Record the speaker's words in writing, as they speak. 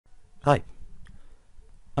Hi,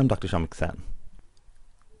 I'm Dr. Shamik Sen.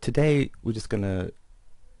 Today we're just going to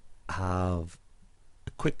have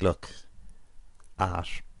a quick look at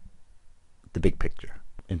the big picture,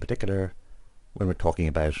 in particular when we're talking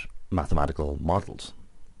about mathematical models.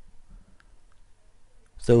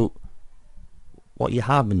 So what you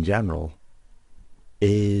have in general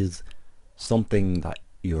is something that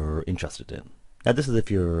you're interested in. Now this is if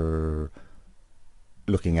you're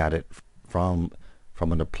looking at it from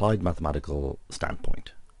an applied mathematical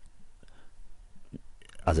standpoint.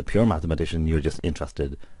 As a pure mathematician, you're just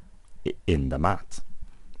interested in the maths.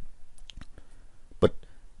 But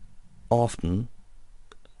often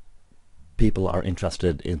people are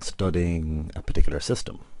interested in studying a particular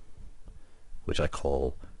system, which I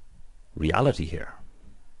call reality here.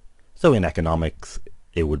 So in economics,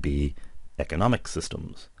 it would be economic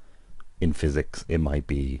systems. In physics, it might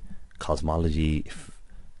be cosmology,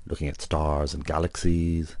 looking at stars and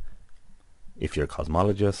galaxies. If you're a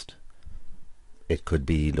cosmologist, it could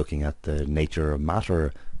be looking at the nature of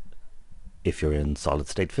matter if you're in solid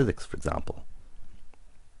state physics, for example.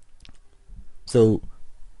 So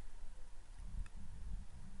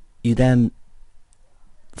you then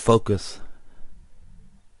focus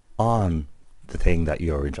on the thing that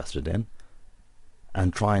you're interested in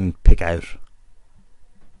and try and pick out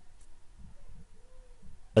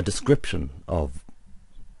a description of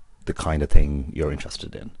the kind of thing you're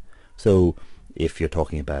interested in. So if you're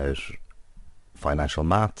talking about financial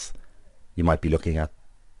maths, you might be looking at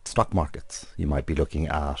stock markets, you might be looking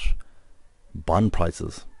at bond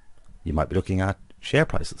prices, you might be looking at share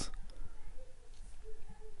prices.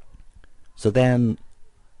 So then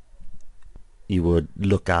you would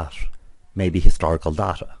look at maybe historical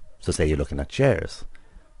data. So say you're looking at shares,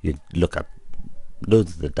 you look at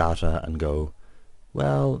loads of the data and go,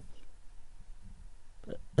 well,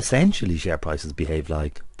 essentially share prices behave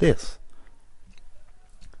like this.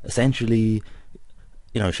 Essentially,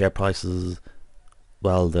 share prices,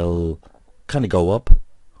 well, they'll kind of go up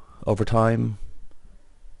over time.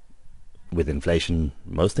 With inflation,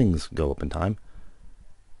 most things go up in time.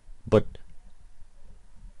 But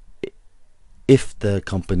if the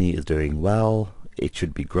company is doing well, it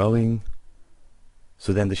should be growing.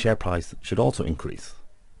 So then the share price should also increase.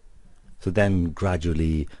 So then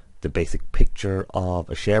gradually the basic picture of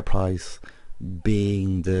a share price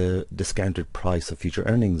being the discounted price of future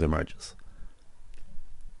earnings emerges.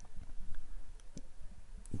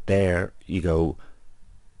 There you go,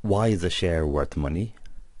 why is a share worth money?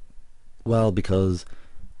 Well, because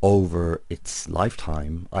over its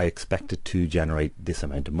lifetime I expect it to generate this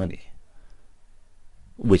amount of money,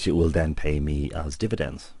 which it will then pay me as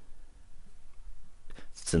dividends.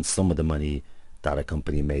 Since some of the money that a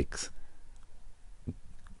company makes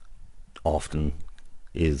often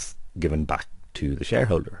is given back to the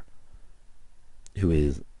shareholder, who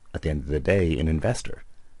is at the end of the day an investor.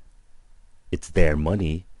 It's their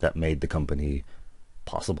money that made the company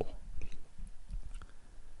possible.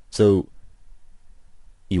 So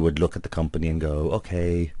you would look at the company and go,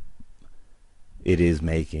 okay, it is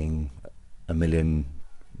making $1 million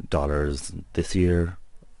this year,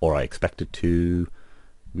 or I expect it to.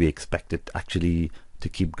 We expect it actually to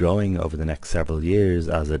keep growing over the next several years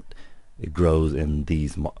as it grows in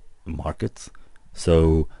these markets.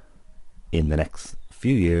 So in the next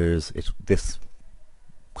few years, this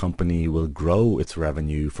company will grow its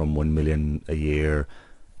revenue from 1 million a year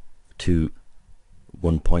to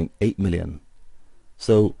 1.8 million.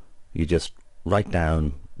 So you just write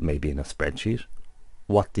down, maybe in a spreadsheet,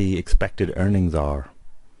 what the expected earnings are,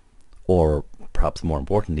 or perhaps more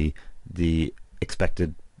importantly, the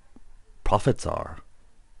expected profits are,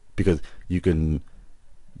 because you can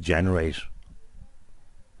generate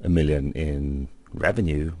 1 million in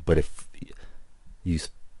revenue, but if you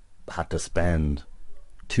had to spend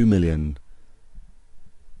 2 million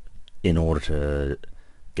in order to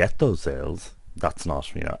get those sales, that's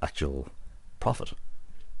not actual profit.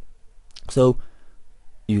 So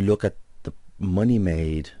you look at the money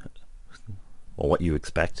made, or what you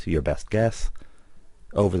expect, your best guess,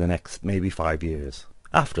 over the next maybe 5 years.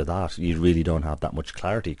 After that, you really don't have that much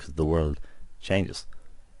clarity because the world changes.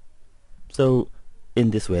 So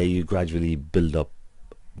in this way, you gradually build up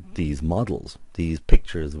these models, these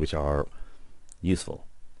pictures, which are useful.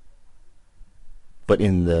 But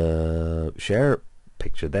in the share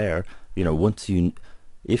picture there,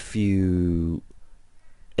 if you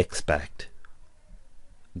expect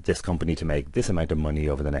this company to make this amount of money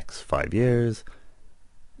over the next 5 years,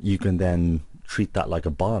 you can then treat that like a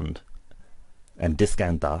bond and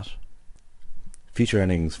discount that future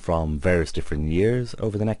earnings from various different years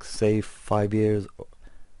over the next, say, 5 years,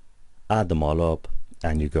 add them all up,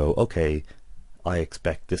 and you go, okay, I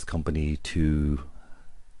expect this company to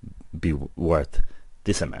be worth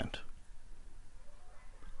this amount,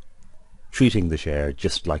 treating the share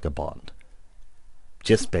just like a bond,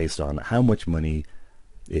 just based on how much money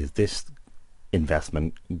is this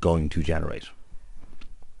investment going to generate.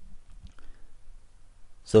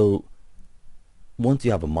 So once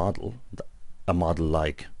you have a model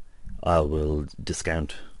like I will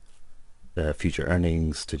discount future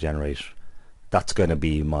earnings to generate, that's going to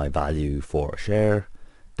be my value for a share.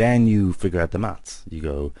 Then you figure out the maths. You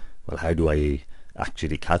go, well, how do I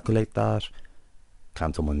actually calculate that?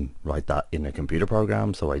 Can someone write that in a computer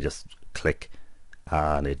program? So I just click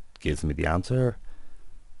and it gives me the answer.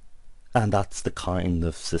 And that's the kind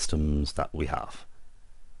of systems that we have.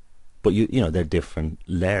 But you know, they're different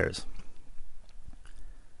layers.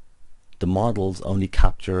 The models only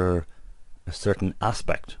capture a certain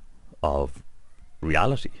aspect of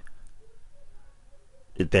reality.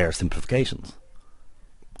 They're simplifications.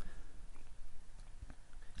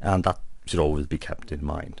 And that should always be kept in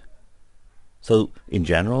mind. So in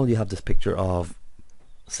general, you have this picture of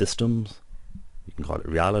systems. You can call it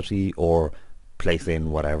reality, or place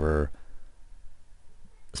in whatever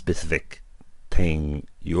specific thing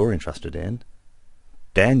you're interested in.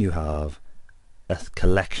 Then you have a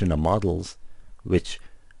collection of models which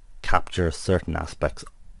capture certain aspects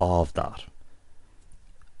of that.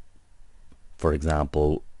 For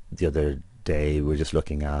example, the other day we were just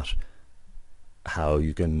looking at how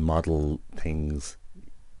you can model things,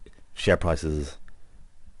 share prices,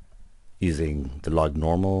 using the log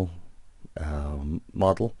normal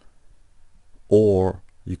model, or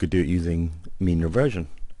you could do it using mean reversion,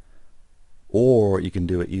 or you can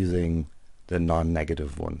do it using the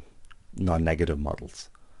non-negative models.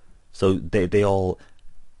 So they all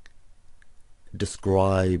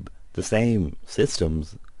describe the same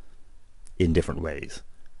systems in different ways,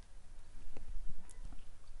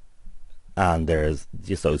 and there's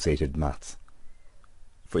the associated maths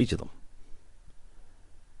for each of them.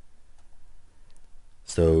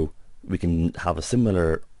 So we can have a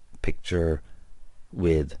similar picture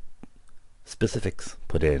with specifics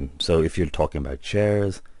put in. So if you're talking about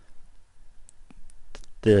shares,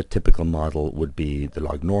 the typical model would be the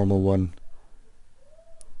log normal one,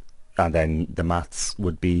 and then the maths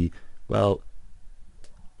would be, well,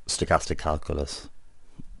 stochastic calculus,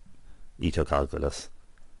 Ito calculus,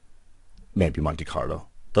 maybe Monte Carlo.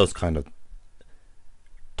 Those kind of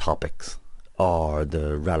topics are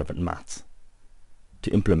the relevant maths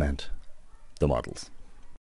to implement the models.